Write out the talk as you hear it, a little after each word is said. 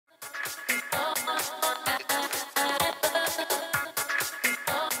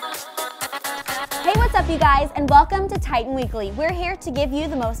up, you guys, and welcome to Titan Weekly. We're here to give you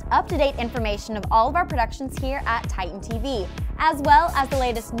the most up-to-date information of all of our productions here at Titan TV, as well as the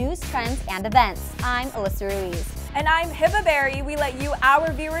latest news, trends, and events. I'm Alyssa Ruiz. And I'm Hiba Berry. We let you,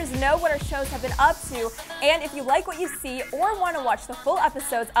 our viewers, know what our shows have been up to, and if you like what you see or want to watch the full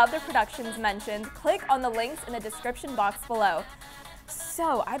episodes of the productions mentioned, click on the links in the description box below.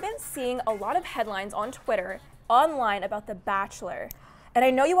 So, I've been seeing a lot of headlines on Twitter, online about The Bachelor. And I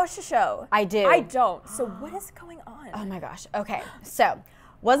know you watched the show. I do. I don't. So what is going on? Oh my gosh. Okay. So,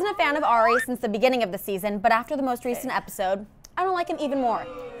 wasn't a fan of Ari since the beginning of the season, but after the most recent episode, I don't like him even more.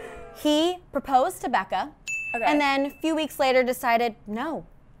 He proposed to Becca, and then a few weeks later decided, no,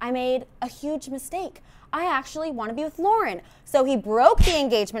 I made a huge mistake. I actually want to be with Lauren. So he broke the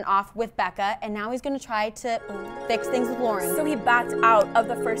engagement off with Becca, and now he's going to try to fix things with Lauren. So he backed out of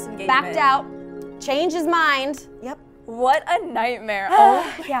the first engagement. Backed out, changed his mind. Yep. What a nightmare.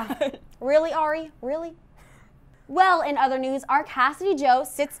 Oh my God. Really, Ari? Really? Well, in other news, our Cassidy Joe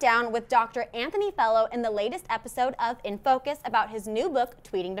sits down with Dr. Anthony Fellow in the latest episode of In Focus about his new book,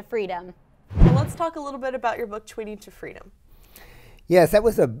 Tweeting to Freedom. Well, let's talk a little bit about your book, Tweeting to Freedom. Yes, that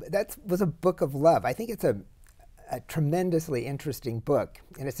was a book of love. I think it's a tremendously interesting book,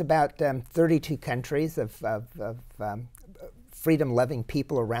 and it's about 32 countries of freedom-loving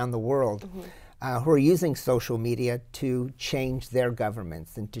people around the world. Who are using social media to change their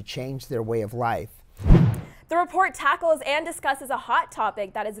governments and to change their way of life. The report tackles and discusses a hot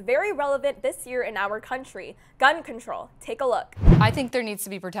topic that is very relevant this year in our country, gun control. Take a look. I think there needs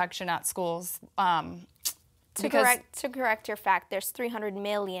to be protection at schools. To correct your fact, there's 300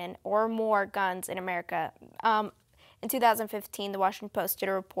 million or more guns in America. In 2015, the Washington Post did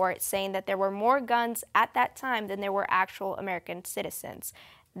a report saying that there were more guns at that time than there were actual American citizens.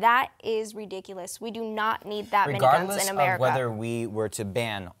 That is ridiculous. We do not need that many guns in America. Regardless of whether we were to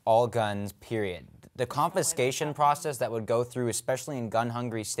ban all guns, period, the confiscation process that would go through, especially in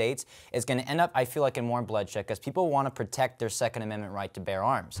gun-hungry states, is going to end up, I feel like, in more bloodshed because people want to protect their Second Amendment right to bear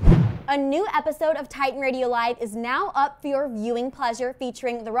arms. A new episode of Titan Radio Live is now up for your viewing pleasure,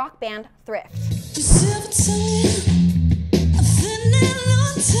 featuring the rock band Thrift.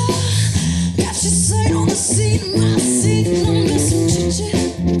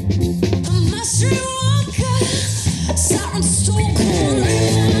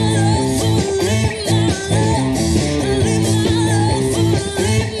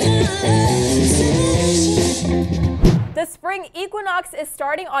 The spring equinox is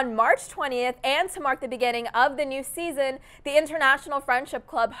starting on March 20th, and to mark the beginning of the new season, the International Friendship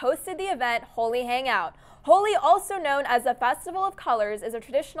Club hosted the event Holi Hangout. Holi, also known as the Festival of Colors, is a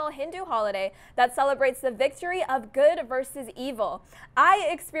traditional Hindu holiday that celebrates the victory of good versus evil. I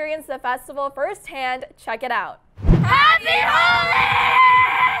experienced the festival firsthand. Check it out. Happy Holi!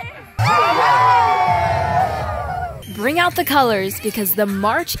 Bring out the colors because the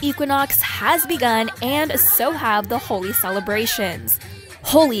March equinox has begun, and so have the Holi celebrations.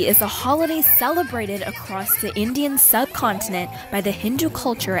 Holi is a holiday celebrated across the Indian subcontinent by the Hindu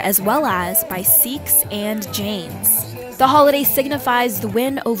culture as well as by Sikhs and Jains. The holiday signifies the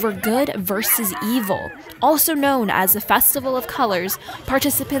win over good versus evil. Also known as the Festival of Colors,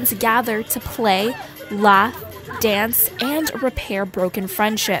 participants gather to play, laugh, dance, and repair broken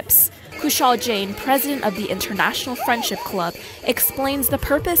friendships. Kushal Jain, president of the International Friendship Club, explains the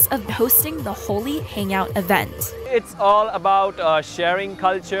purpose of hosting the Holi Hangout event. It's all about sharing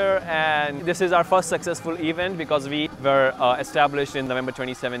culture, and this is our first successful event because we were established in November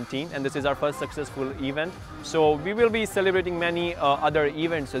 2017, and this is our first successful event. So we will be celebrating many other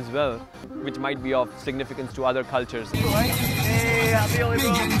events as well, which might be of significance to other cultures.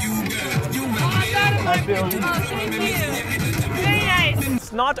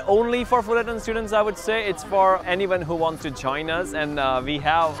 It's not only for Fullerton students, I would say, it's for anyone who wants to join us, and we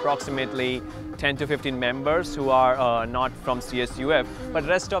have approximately 10 to 15 members who are not from CSUF, but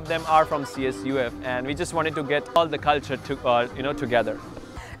rest of them are from CSUF, and we just wanted to get all the culture to, together.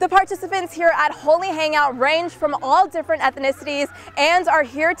 The participants here at Holi Hangout range from all different ethnicities and are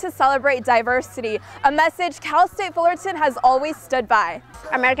here to celebrate diversity, a message Cal State Fullerton has always stood by.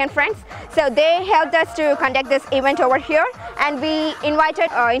 American friends, so they helped us to conduct this event over here, and we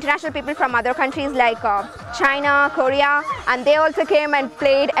invited international people from other countries like China, Korea, and they also came and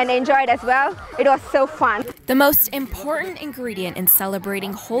played and enjoyed as well. It was so fun. The most important ingredient in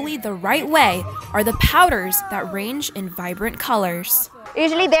celebrating Holi the right way are the powders that range in vibrant colors.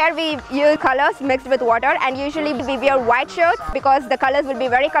 Usually there we use colors mixed with water, and usually we wear white shirts because the colors will be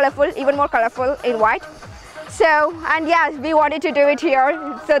very colorful, even more colorful in white. So, and yes, we wanted to do it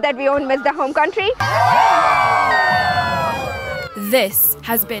here so that we won't miss the home country. This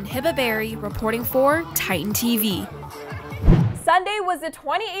has been Hiba Berry reporting for Titan TV. Sunday was the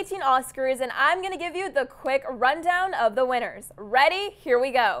 2018 Oscars, and I'm going to give you the quick rundown of the winners. Ready? Here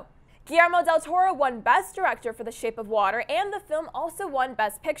we go. Guillermo del Toro won Best Director for The Shape of Water, and the film also won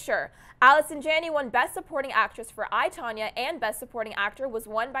Best Picture. Allison Janney won Best Supporting Actress for I, Tonya, and Best Supporting Actor was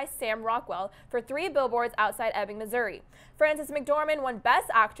won by Sam Rockwell for 3 Billboards Outside Ebbing, Missouri. Frances McDormand won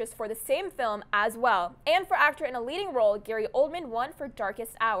Best Actress for the same film as well. And for Actor in a Leading Role, Gary Oldman won for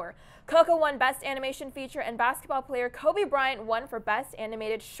Darkest Hour. Coco won Best Animation Feature, and basketball player Kobe Bryant won for Best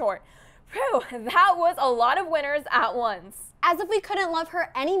Animated Short. Whew, that was a lot of winners at once. As if we couldn't love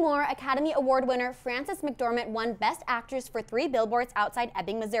her anymore, Academy Award winner Frances McDormand won Best Actress for 3 Billboards Outside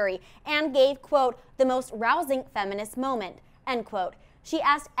Ebbing, Missouri, and gave, quote, the most rousing feminist moment, end quote. She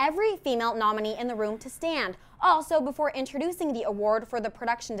asked every female nominee in the room to stand. Also, before introducing the award for the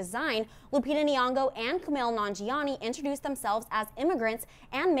production design, Lupita Nyong'o and Kumail Nanjiani introduced themselves as immigrants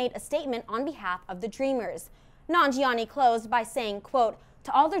and made a statement on behalf of the Dreamers. Nanjiani closed by saying, quote,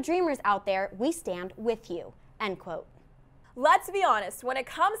 to all the Dreamers out there, we stand with you, end quote. Let's be honest, when it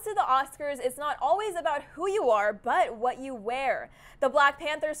comes to the Oscars, it's not always about who you are, but what you wear. The Black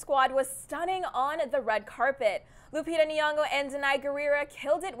Panther squad was stunning on the red carpet. Lupita Nyong'o and Danai Gurira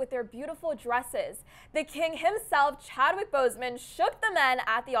killed it with their beautiful dresses. The king himself, Chadwick Boseman, shook the men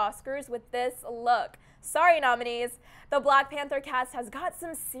at the Oscars with this look. Sorry, nominees. The Black Panther cast has got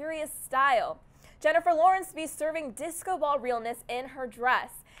some serious style. Jennifer Lawrence be serving disco ball realness in her dress.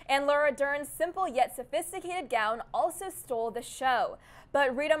 And Laura Dern's simple yet sophisticated gown also stole the show.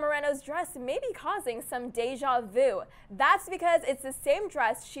 But Rita Moreno's dress may be causing some deja vu. That's because it's the same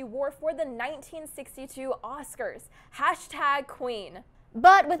dress she wore for the 1962 Oscars. Hashtag Queen.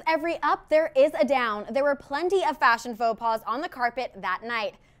 But with every up, there is a down. There were plenty of fashion faux pas on the carpet that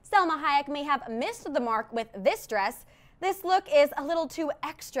night. Selma Hayek may have missed the mark with this dress. This look is a little too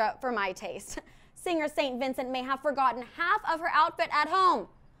extra for my taste. Singer St. Vincent may have forgotten half of her outfit at home.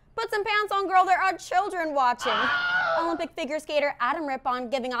 Put some pants on, girl, there are children watching. Olympic figure skater Adam Rippon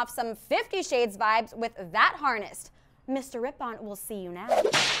giving off some 50 Shades vibes with that harness. Mr. Rippon, we'll see you now.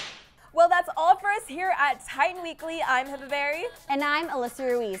 Well, that's all for us here at Titan Weekly. I'm Hiba Berry. And I'm Alyssa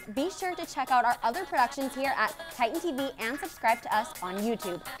Ruiz. Be sure to check out our other productions here at Titan TV and subscribe to us on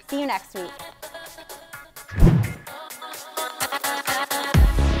YouTube. See you next week.